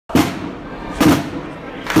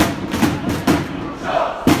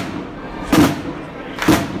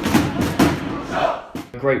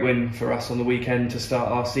great win for us on the weekend to start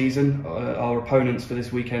our season. Our opponents for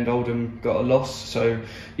this weekend, Oldham, got a loss. So,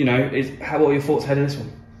 what are your thoughts ahead of this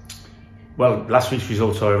one? Well, last week's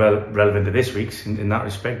results are relevant to this week's in that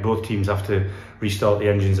respect. Both teams have to restart the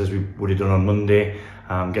engines as we would have done on Monday,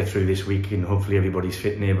 get through this week, and hopefully everybody's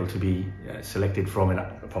fit and able to be selected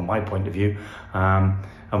from my point of view. And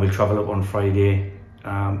we'll travel up on Friday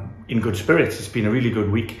in good spirits. It's been a really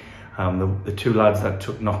good week. The two lads that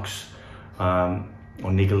took knocks on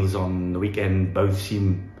niggles on the weekend both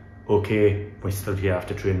seem okay. We're still here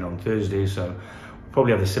after training on Thursday, so we'll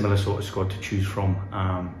probably have a similar sort of squad to choose from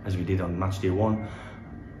as we did on match day one.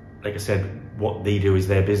 Like I said, what they do is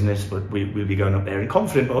their business, but we'll be going up there in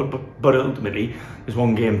confident mode. But ultimately, there's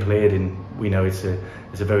one game played, and we know it's a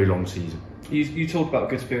very long season. You talked about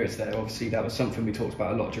good spirits there. Obviously, that was something we talked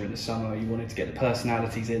about a lot during the summer. You wanted to get the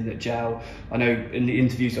personalities in that gel. I know in the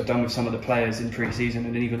interviews I've done with some of the players in pre-season,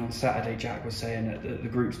 and even on Saturday, Jack was saying that the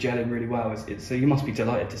group's gelling really well. So you must be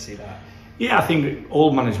delighted to see that. Yeah, I think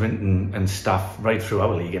all management and staff right through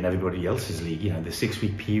our league and everybody else's league, the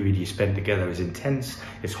 6-week period you spend together is intense,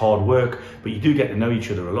 it's hard work, but you do get to know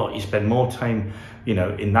each other a lot. You spend more time,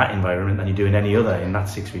 in that environment than you do in any other in that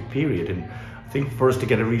 6-week period. And I think for us to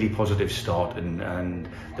get a really positive start and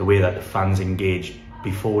the way that the fans engaged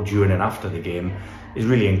before, during and after the game is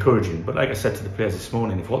really encouraging. But like I said to the players this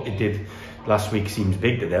morning, if what they did last week seems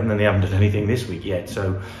big to them, then they haven't done anything this week yet.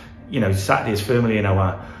 So, Saturday is firmly in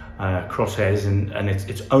our crosshairs, and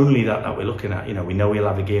it's only that we're looking at. We know we'll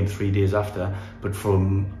have a game 3 days after, but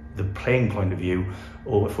from the playing point of view,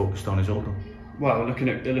 all we're focused on is Oldham. Well, looking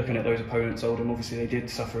at those opponents, Oldham, obviously they did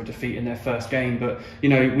suffer a defeat in their first game, but we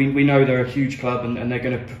know they're a huge club, and they're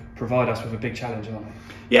going to provide us with a big challenge, aren't they?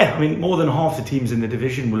 Yeah, I mean, more than half the teams in the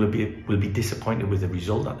division will be disappointed with the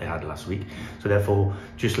result that they had last week. So therefore,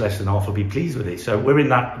 just less than half will be pleased with it. So we're in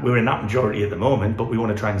that majority at the moment, but we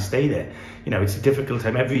want to try and stay there. It's a difficult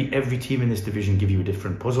time. Every team in this division give you a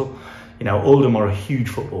different puzzle. Oldham are a huge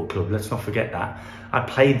football club. Let's not forget that. I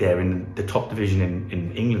played there in the top division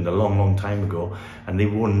in England a long time ago, and they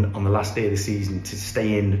won on the last day of the season to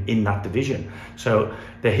stay in that division. So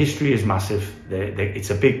their history is massive.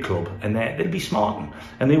 It's a big club, and they'll be smart,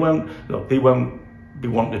 and they won't be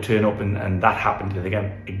wanting to turn up, and that happened to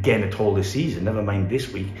them again at all this season. Never mind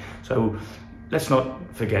this week. So let's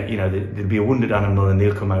not forget, there'll be a wounded animal, and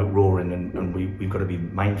they'll come out roaring, and we've got to be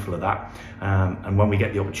mindful of that. And when we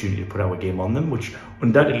get the opportunity to put our game on them, which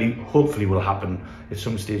undoubtedly, hopefully will happen at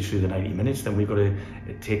some stage through the 90 minutes, then we've got to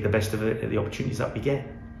take the best of the opportunities that we get.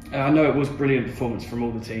 I know it was a brilliant performance from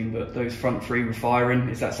all the team, but those front three were firing.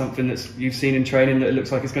 Is that something that you've seen in training that it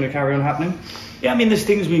looks like it's going to carry on happening? Yeah, I mean, there's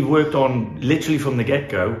things we've worked on literally from the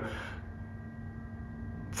get-go,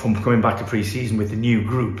 from coming back to pre-season with the new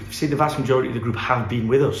group. See, the vast majority of the group have been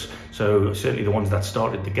with us, so certainly the ones that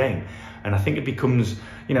started the game. And I think it becomes,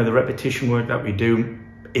 the repetition work that we do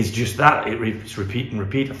is just that. It's repeat and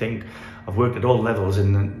repeat. I think I've worked at all levels,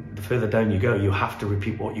 and the further down you go, you have to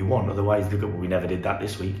repeat what you want. Otherwise, they go, well, we never did that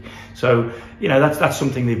this week. So, that's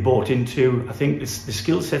something they've bought into. I think the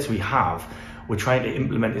skill sets we have, we're trying to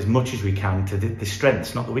implement as much as we can to the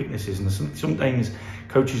strengths, not the weaknesses. And sometimes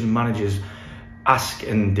coaches and managers ask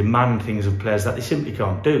and demand things of players that they simply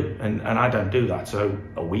can't do, and I don't do that,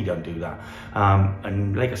 or we don't do that.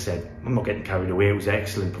 And like I said, I'm not getting carried away. It was an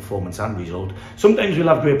excellent performance and result. Sometimes we'll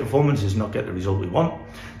have great performances and not get the result we want.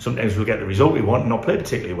 Sometimes we'll get the result we want and not play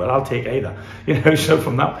particularly well. I'll take either. So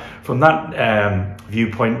from that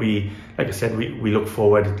viewpoint, like I said, we look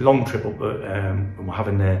forward. Long trip up, and we're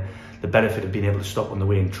having the benefit of being able to stop on the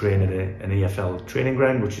way and train at an EFL training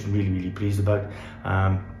ground, which is really pleased about.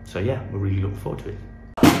 So yeah, we're really looking forward to it.